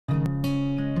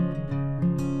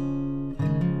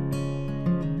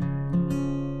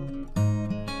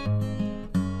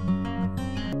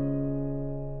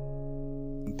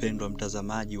mpendwa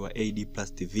mtazamaji wa AD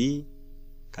Plus TV.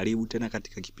 Karibu tena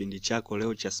katika kipindi chako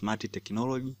leo cha Smart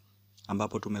Technology,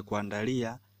 ambapo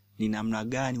tumekuandalia ni namna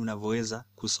gani unavyoweza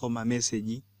kusoma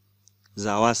message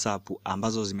za WhatsApp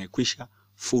ambazo zimekwisha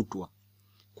futwa.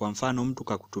 Kwa mfano, mtu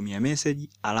kakutumia message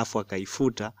alafu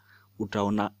akaifuta,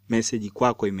 utaona message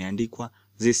kwako imeandikwa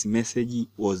this message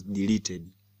was deleted.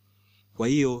 Kwa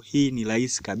hiyo hii ni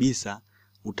rahisi kabisa,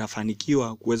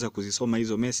 utafanikiwa kuweza kuzisoma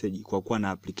hizo message kwa kuwa na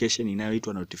application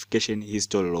inayoitwa Notification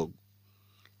History Log.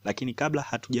 Lakini kabla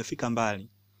hatujafika mbali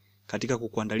katika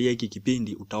kukuandalia hiki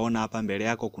kipindi, utaona hapa mbele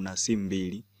yako kuna simu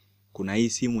mbili. Kuna hii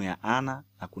simu ya Ana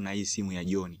na kuna hii simu ya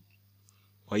John.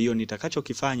 Kwa hiyo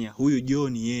nitakachokifanya, huyu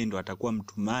John yeye ndo atakuwa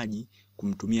mtumaji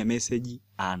kumtumia message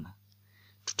Ana.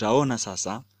 Tutaona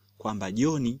sasa kwamba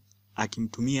John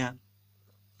akimtumia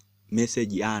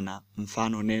message Ana,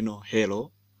 mfano neno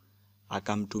hello,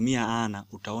 akamtumia Ana,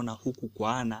 utaona huku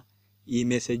kwa Ana hii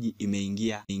message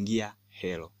imeingia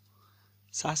hello.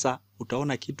 Sasa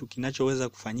utaona kitu kinachoweza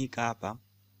kufanyika hapa.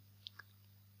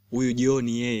 Huyu John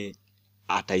yeye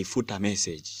ataifuta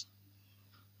message.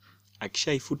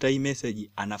 Akishaifuta hii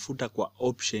message, anafuta kwa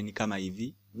option kama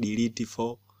hivi, delete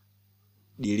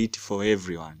for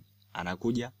everyone.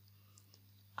 Anakuja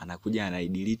ana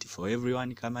delete for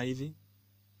everyone kama hivi.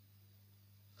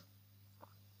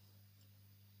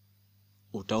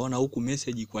 Utaona huku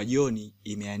message kwa John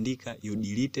imeandika you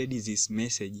deleted this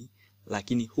message,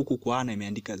 lakini huku kwa Ana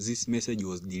imeandika this message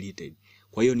was deleted.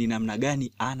 Kwa hiyo ni namna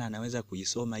gani Ana anaweza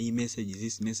kuisoma hii message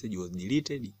this message was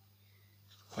deleted?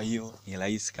 Kwa hiyo ni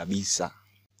rahisi kabisa.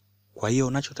 Kwa hiyo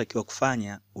unachotakiwa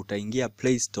kufanya, utaingia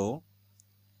Play Store,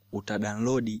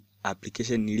 utadownload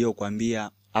application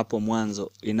niliyokuambia hapo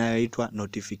mwanzo inayoitwa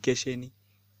Notification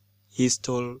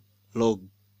History Log.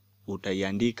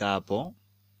 Utaiandika hapo.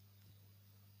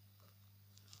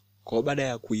 Kwa baada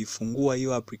ya kuifungua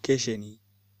hiyo application,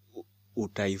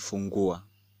 utaifungua.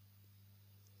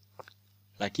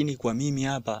 Lakini kwa mimi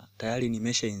hapa tayari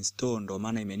nimesha install, ndo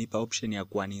maana imenipa option ya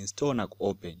kuuninstall na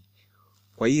kuopen.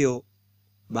 Kwa hiyo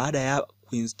baada ya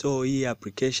kuinstall hii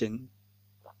application,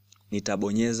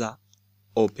 nitabonyeza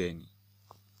open.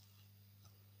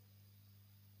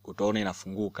 Utaona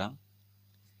inafunguka.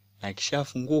 Na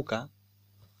ikishafunguka,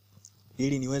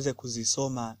 ili niweze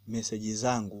kuzisoma message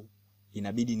zangu,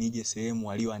 inabidi nije sehemu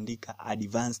walioandika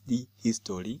advanced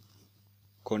history.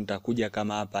 Kwa nitakuja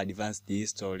kama hapa advanced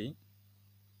history,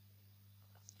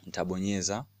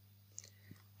 nitabonyeza.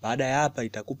 Baada ya hapa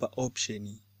itakupa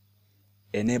option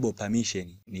enable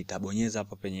permission. Nitabonyeza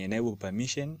hapo penye enable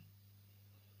permission.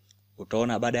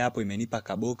 Utaona baada ya hapo imenipa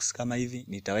ka box kama hivi,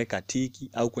 nitaweka tiki,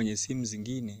 au kwenye simu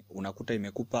zingine unakuta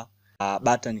imekupa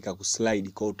button ka kuslide,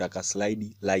 kwa utaka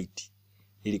slide light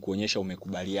ili kuonyesha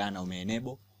umekubaliana,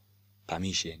 enable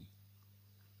permission.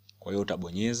 Kwa hiyo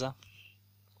utabonyeza.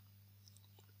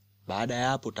 Baada ya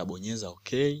hapo utabonyeza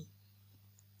okay.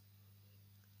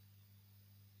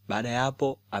 Baada ya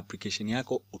hapo application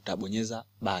yako utabonyeza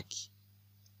back.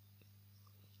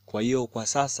 Kwa hiyo kwa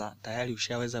sasa tayari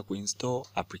ushaweza kuinstall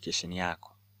application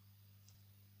yako.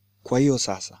 Kwa hiyo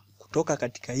sasa kutoka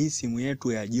katika hii simu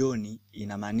yetu ya John,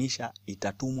 inamaanisha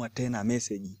itatumwa tena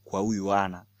message kwa huyu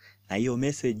Ana, na hiyo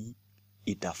message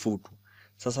itafutwa.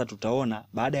 Sasa tutaona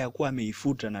baada ya kuwa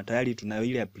ameifuta na tayari tunayo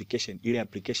ile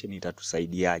application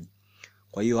itatusaidiaje.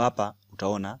 Kwa hiyo hapa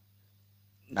utaona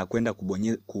na kwenda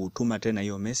kutuma tena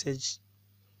hiyo message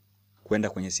kwenda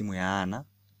kwenye simu ya Ana,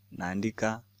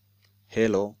 naandika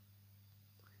hello,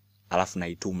 alafu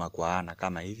naituma kwa Ana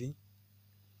kama hivi.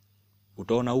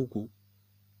 Utaona huku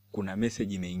kuna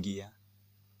message imeingia.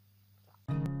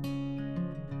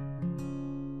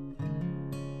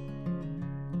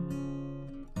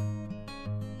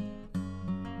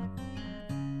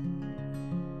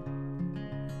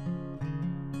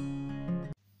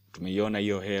 Tumeiona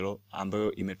hiyo hello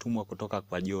ambayo imetumwa kutoka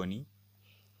kwa John.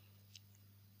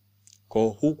 Kwa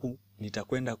huku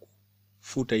nitakwenda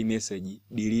kufuta hii message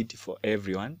delete for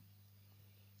everyone,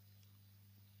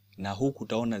 na huku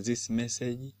utaona this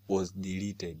message was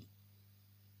deleted.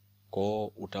 Kwa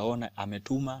utaona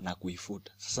ametuma na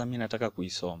kuifuta. Sasa mimi nataka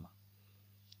kuisoma.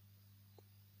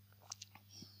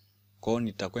 Kwa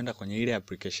nitakwenda kwenye ile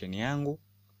application yangu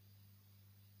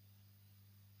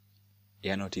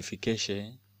ya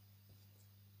notification.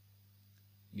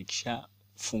 Nikisha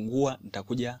fungua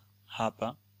nitakuja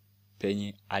hapa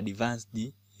penye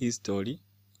advanced history.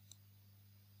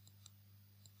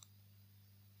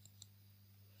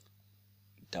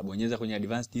 Nitabonyeza kwenye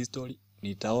advanced history,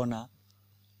 nitaona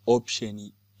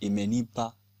option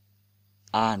imenipa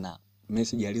Ana,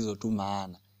 message alizotuma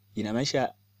Ana.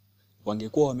 Inamaanisha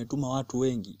wangekuwa wametuma watu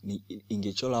wengi,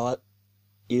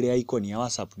 ile icon ya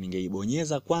WhatsApp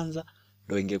ningeibonyeza kwanza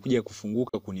ndio ingekuja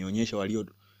kufunguka kunionyesha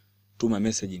waliotuma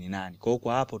message ni nani.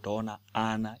 Kwa hapo utaona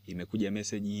Ana imekuja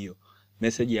message hiyo.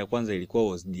 Message ya kwanza ilikuwa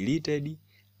was deleted,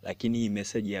 lakini hii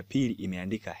message ya pili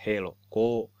imeandika hello.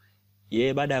 Kwa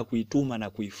yeye baada ya kuituma na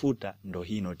kuifuta ndo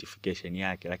hii notification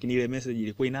yake, lakini ile message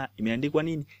ilikuwa imeandikwa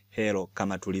nini? Hello,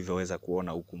 kama tulivyoweza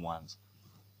kuona huku mwanzo.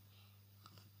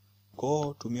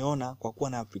 Kwa tumeona kwa kuwa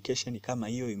na application kama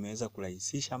hiyo imeweza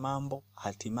kurahisisha mambo,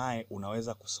 hatimaye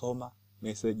unaweza kusoma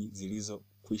message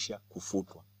zilizokwisha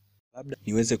kufutwa. Labda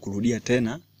niweze kurudia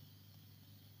tena,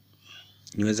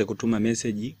 niweze kutuma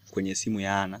message kwenye simu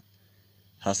ya Ana.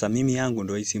 Sasa mimi yangu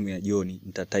ndio hii simu ya John,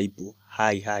 nitatype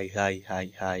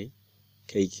hi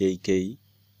KKK,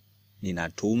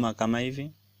 ninatuma kama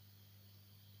hivi.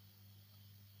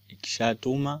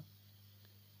 Ikishatuma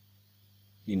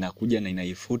ninakuja na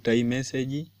inaifuta hii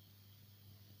message,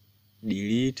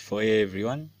 delete for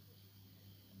everyone.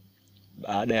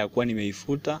 Baada ya kuwa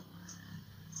nimeifuta,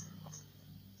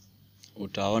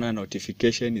 utaona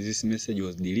notification this message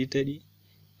was deleted.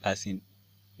 Basi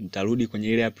nitarudi kwenye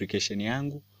ile application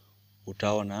yangu,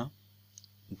 utaona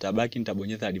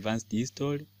nitabonyeza advanced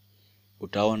history,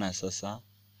 utaona sasa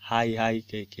hi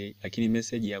KK, lakini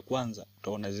message ya kwanza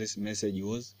utaona this message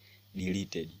was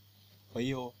deleted. Kwa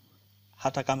hiyo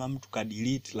hata kama mtu ka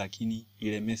delete, lakini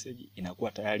ile message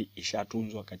inakuwa tayari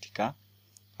ishatunzwa katika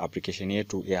application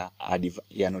yetu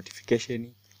ya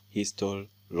notification history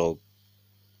log.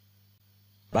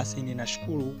 Basi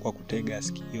ninashukuru kwa kutega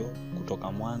sikio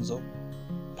kutoka mwanzo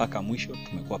mpaka mwisho,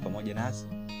 tumekuwa pamoja nasi.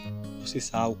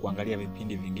 Usisahau kuangalia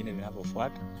vipindi vingine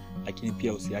vinavyofuata, lakini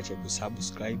pia usiache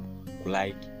kusubscribe,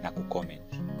 kulike na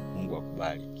kucomment. Mungu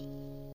akubariki.